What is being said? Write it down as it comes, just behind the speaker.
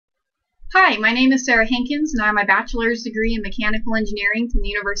Hi, my name is Sarah Hankins, and I have my bachelor's degree in mechanical engineering from the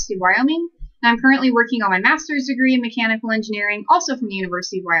University of Wyoming. And I'm currently working on my master's degree in mechanical engineering, also from the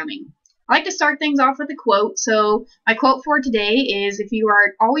University of Wyoming. I like to start things off with a quote, so my quote for today is, "If you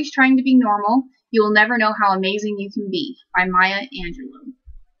are always trying to be normal, you will never know how amazing you can be," by Maya Angelou.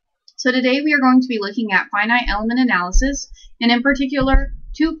 So today we are going to be looking at finite element analysis, and in particular,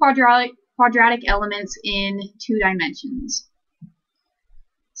 two quadratic elements in 2 dimensions.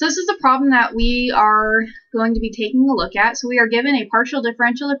 So this is a problem that we are going to be taking a look at. So we are given a partial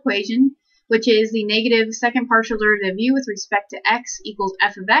differential equation, which is the negative second partial derivative of u with respect to x equals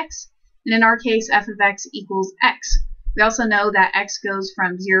f of x, and in our case, f of x equals x. We also know that x goes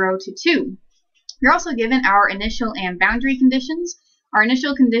from 0 to 2. We're also given our initial and boundary conditions. Our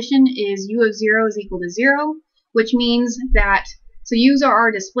initial condition is u of 0 is equal to 0, which means that, so u's are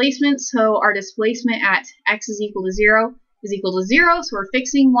our displacement, so our displacement at x is equal to 0 is equal to 0, so we're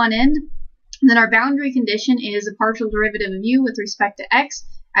fixing one end. And then our boundary condition is a partial derivative of u with respect to x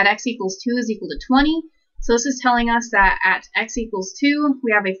at x equals 2 is equal to 20. So this is telling us that at x equals 2,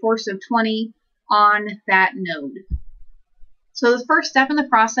 we have a force of 20 on that node. So the first step in the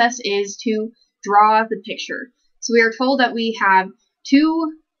process is to draw the picture. So we are told that we have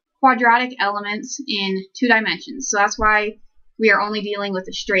two quadratic elements in 2 dimensions. So that's why we are only dealing with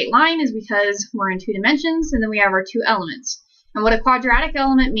a straight line, is because we're in 2 dimensions, and then we have our 2 elements. And what a quadratic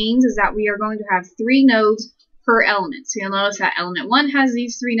element means is that we are going to have 3 nodes per element. So you'll notice that element 1 has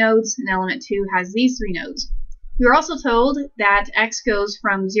these 3 nodes, and element 2 has these 3 nodes. We were also told that x goes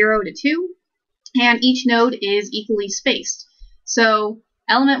from 0 to 2, and each node is equally spaced. So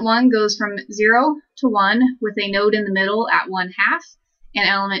element 1 goes from 0 to 1 with a node in the middle at 1/2. And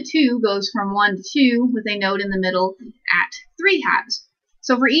element 2 goes from 1 to 2 with a node in the middle at 3/2.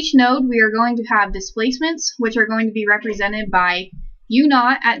 So for each node, we are going to have displacements, which are going to be represented by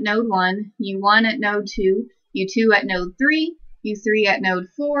u0 at node 1, u1 at node 2, u2 at node 3, u3 at node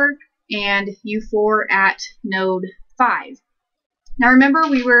 4, and u4 at node 5. Now remember,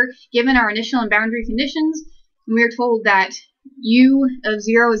 we were given our initial and boundary conditions, and we were told that u of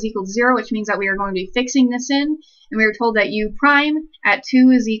 0 is equal to 0, which means that we are going to be fixing this in. And we were told that u prime at 2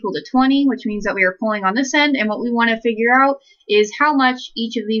 is equal to 20, which means that we are pulling on this end. And what we want to figure out is how much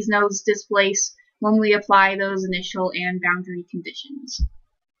each of these nodes displace when we apply those initial and boundary conditions.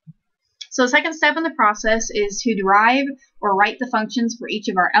 So the second step in the process is to derive or write the functions for each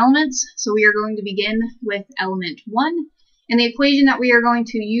of our elements. So we are going to begin with element 1. And the equation that we are going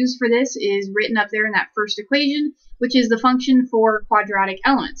to use for this is written up there in that first equation, which is the function for quadratic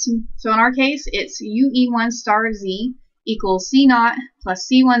elements. So in our case, it's UE1 star of z equals C0 plus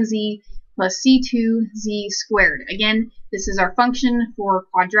C1z plus C2z squared. Again, this is our function for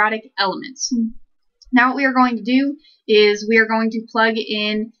quadratic elements. Now what we are going to do is we are going to plug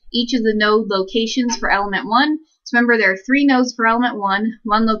in each of the node locations for element 1. So remember, there are 3 nodes for element 1,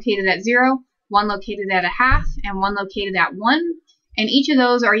 one located at 0, one located at 1/2, and one located at 1. And each of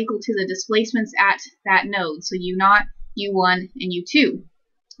those are equal to the displacements at that node, so u0, u1, and u2.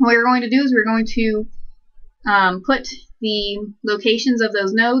 What we're going to do is we're going to put the locations of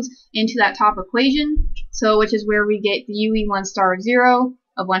those nodes into that top equation, so which is where we get the UE1 star of 0,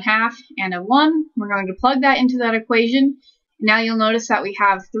 of 1/2, and of 1. We're going to plug that into that equation. Now you'll notice that we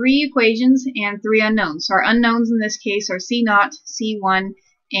have 3 equations and 3 unknowns. So our unknowns in this case are C0, C1,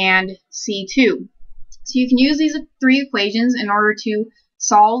 and C2. So you can use these 3 equations in order to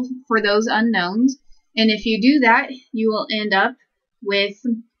solve for those unknowns. And if you do that, you will end up with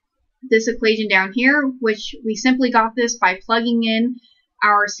this equation down here, which we simply got this by plugging in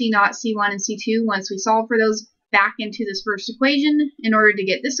our C0, C1, and C2 once we solve for those back into this first equation in order to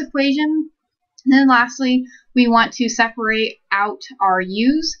get this equation. And then lastly, we want to separate out our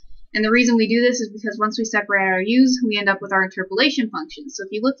u's. And the reason we do this is because once we separate our u's, we end up with our interpolation function. So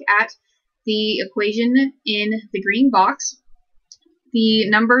if you look at the equation in the green box, the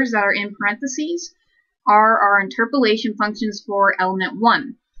numbers that are in parentheses are our interpolation functions for element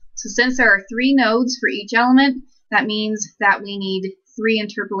 1. So since there are 3 nodes for each element, that means that we need 3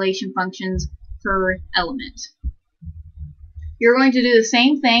 interpolation functions per element. You're going to do the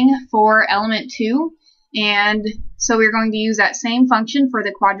same thing for element 2, and so we're going to use that same function for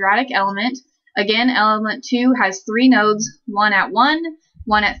the quadratic element. Again, element 2 has 3 nodes, one at 1,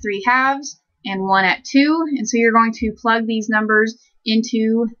 one at 3/2, and one at 2, and so you're going to plug these numbers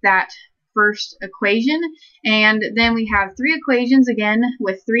into that first equation, and then we have 3 equations again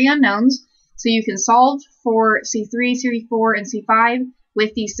with 3 unknowns, so you can solve for C3, C4, and C5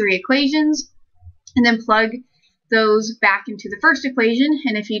 with these 3 equations, and then plug those back into the first equation,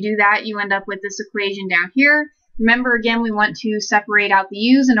 and if you do that, you end up with this equation down here, Remember, again, we want to separate out the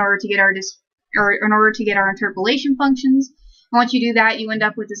u's in order to get our interpolation functions. And once you do that, you end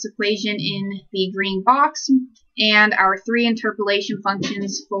up with this equation in the green box and our 3 interpolation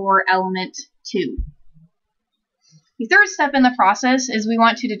functions for element 2. The third step in the process is we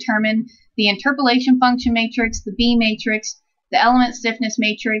want to determine the interpolation function matrix, the B matrix, the element stiffness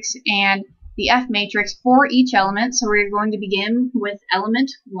matrix, and the F matrix for each element. So we're going to begin with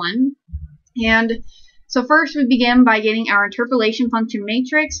element 1. And so first we begin by getting our interpolation function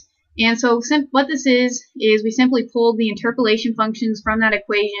matrix. And so what this is we simply pulled the interpolation functions from that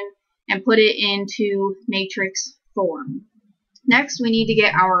equation and put it into matrix form. Next, we need to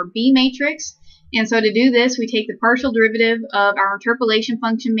get our B matrix. And so to do this, we take the partial derivative of our interpolation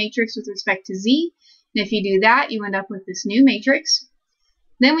function matrix with respect to z. And if you do that, you end up with this new matrix.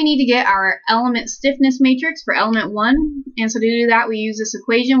 Then we need to get our element stiffness matrix for element 1. And so to do that, we use this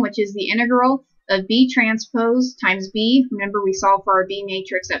equation, which is the integral of B transpose times B. Remember, we solved for our B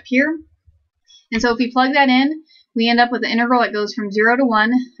matrix up here. And so if we plug that in, we end up with an integral that goes from 0 to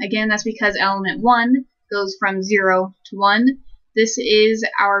 1. Again, that's because element 1 goes from 0 to 1. This is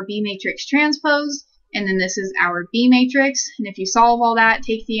our B matrix transpose, and then this is our B matrix. And if you solve all that,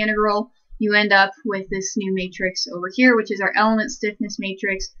 take the integral, you end up with this new matrix over here, which is our element stiffness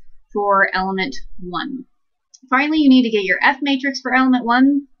matrix for element 1. Finally, you need to get your F matrix for element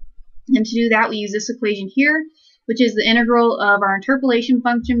 1. And to do that, we use this equation here, which is the integral of our interpolation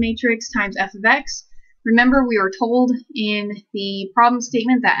function matrix times f of x. Remember, we were told in the problem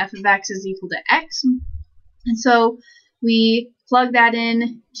statement that f of x is equal to x. And so we plug that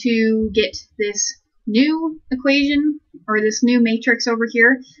in to get this new equation, or this new matrix over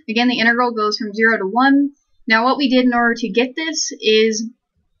here. Again, the integral goes from 0 to 1. Now what we did in order to get this is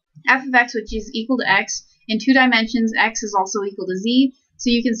f of x, which is equal to x. In 2 dimensions, x is also equal to z. So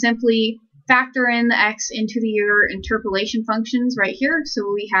you can simply factor in the x into your interpolation functions right here.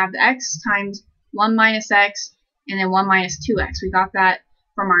 So we have the x times 1 minus x and then 1 minus 2x. We got that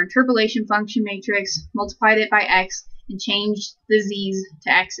from our interpolation function matrix, multiplied it by x, and changed the z's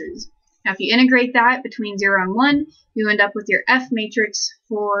to x's. Now if you integrate that between 0 and 1, you end up with your F matrix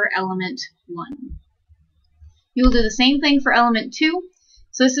for element 1. You will do the same thing for element 2.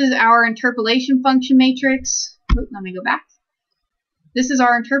 So this is our interpolation function matrix. Let me go back. This is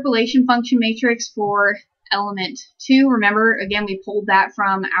our interpolation function matrix for element 2. Remember, again, we pulled that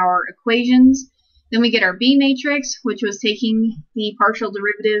from our equations. Then we get our B matrix, which was taking the partial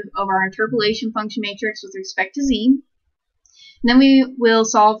derivative of our interpolation function matrix with respect to z. And then we will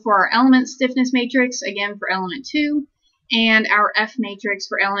solve for our element stiffness matrix, again for element 2, and our F matrix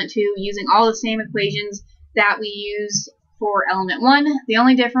for element 2 using all the same equations that we used for element 1. The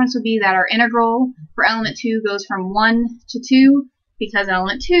only difference would be that our integral for element 2 goes from 1 to 2 because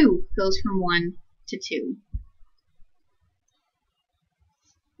element 2 goes from 1 to 2.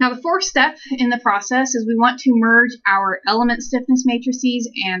 Now the fourth step in the process is we want to merge our element stiffness matrices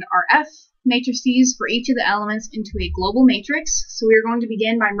and our F matrices for each of the elements into a global matrix. So we are going to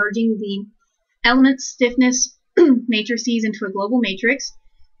begin by merging the element stiffness matrices into a global matrix.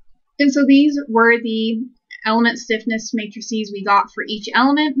 And so these were the element stiffness matrices we got for each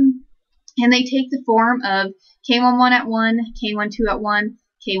element, and they take the form of K11 at 1, K12 at 1,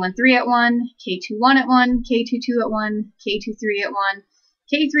 K13 at 1, K21 at 1, K22 at 1, K23 at 1,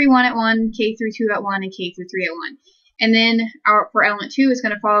 K31 at 1, K32 at 1, and K33 at 1. And then for element 2, it's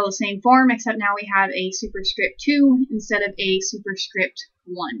going to follow the same form, except now we have a superscript 2 instead of a superscript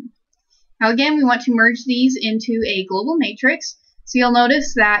 1. Now again, we want to merge these into a global matrix. So you'll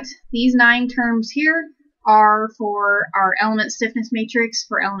notice that these 9 terms here are for our element stiffness matrix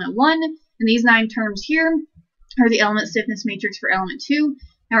for element 1, and these 9 terms here are the element stiffness matrix for element 2.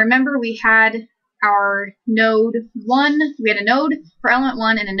 Now remember, we had our node 1, we had a node for element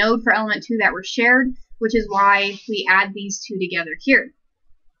 1 and a node for element 2 that were shared, which is why we add these two together here.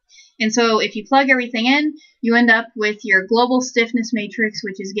 And so if you plug everything in, you end up with your global stiffness matrix,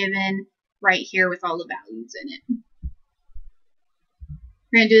 which is given right here with all the values in it.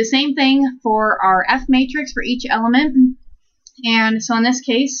 We're going to do the same thing for our F matrix for each element. And so in this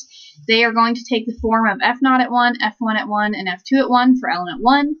case, they are going to take the form of F0 at 1, F1 at 1, and F2 at 1 for element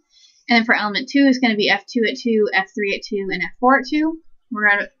 1. And then for element 2, it's going to be F2 at 2, F3 at 2, and F4 at 2. We're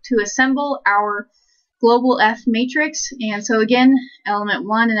going to assemble our global F matrix. And so again, element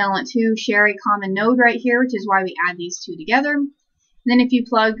 1 and element 2 share a common node right here, which is why we add these two together. And then if you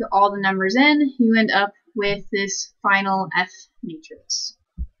plug all the numbers in, you end up with this final F matrix.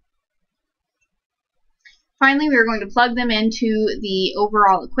 Finally, we are going to plug them into the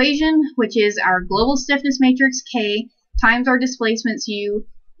overall equation, which is our global stiffness matrix K times our displacements U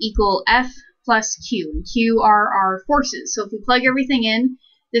equal F plus Q. And Q are our forces. So if we plug everything in,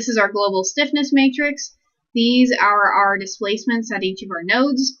 this is our global stiffness matrix. These are our displacements at each of our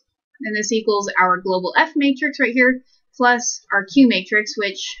nodes. And this equals our global F matrix right here, plus our Q matrix,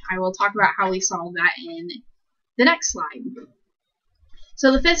 which I will talk about how we solve that in the next slide.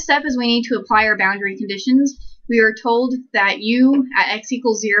 So the fifth step is we need to apply our boundary conditions. We are told that U at x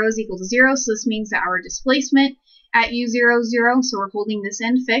equals 0 is equal to 0, so this means that our displacement at U0 is 0, so we're holding this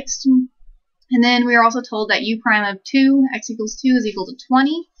end fixed. And then we are also told that U prime of 2, x equals 2, is equal to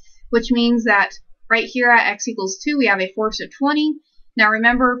 20, which means that right here at x equals 2, we have a force of 20. Now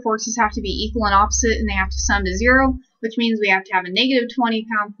remember, forces have to be equal and opposite, and they have to sum to 0, which means we have to have a negative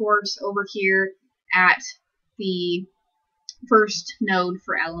 20-pound force over here at the first node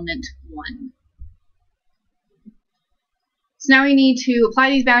for element 1. So now we need to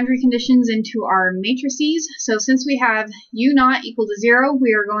apply these boundary conditions into our matrices. So since we have U naught equal to 0,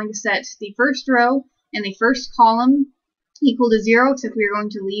 we are going to set the first row and the first column equal to 0, except we are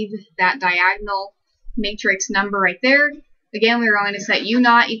going to leave that diagonal matrix number right there. Again, we are going to set U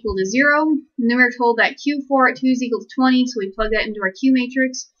naught equal to 0, and then we're told that Q4 at 2 is equal to 20, so we plug that into our Q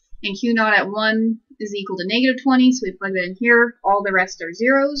matrix, and Q naught at 1 is equal to negative 20, so we plug that in here. All the rest are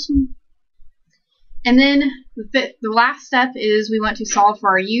zeros. And then the last step is we want to solve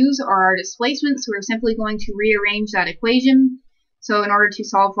for our U's, or our displacements, so we're simply going to rearrange that equation. So in order to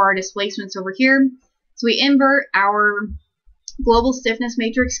solve for our displacements over here, so we invert our global stiffness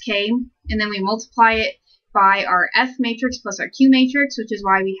matrix K, and then we multiply it by our F matrix plus our Q matrix, which is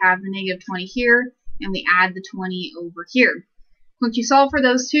why we have the negative 20 here, and we add the 20 over here. Once you solve for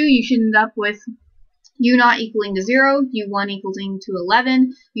those two, you should end up with U naught equaling to 0, U1 equaling to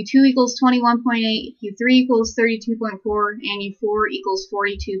 11, U2 equals 21.8, U3 equals 32.4, and U4 equals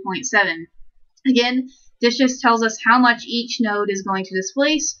 42.7. Again, this just tells us how much each node is going to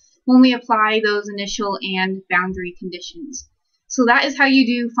displace when we apply those initial and boundary conditions. So that is how you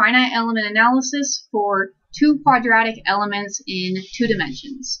do finite element analysis for two quadratic elements in 2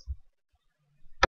 dimensions.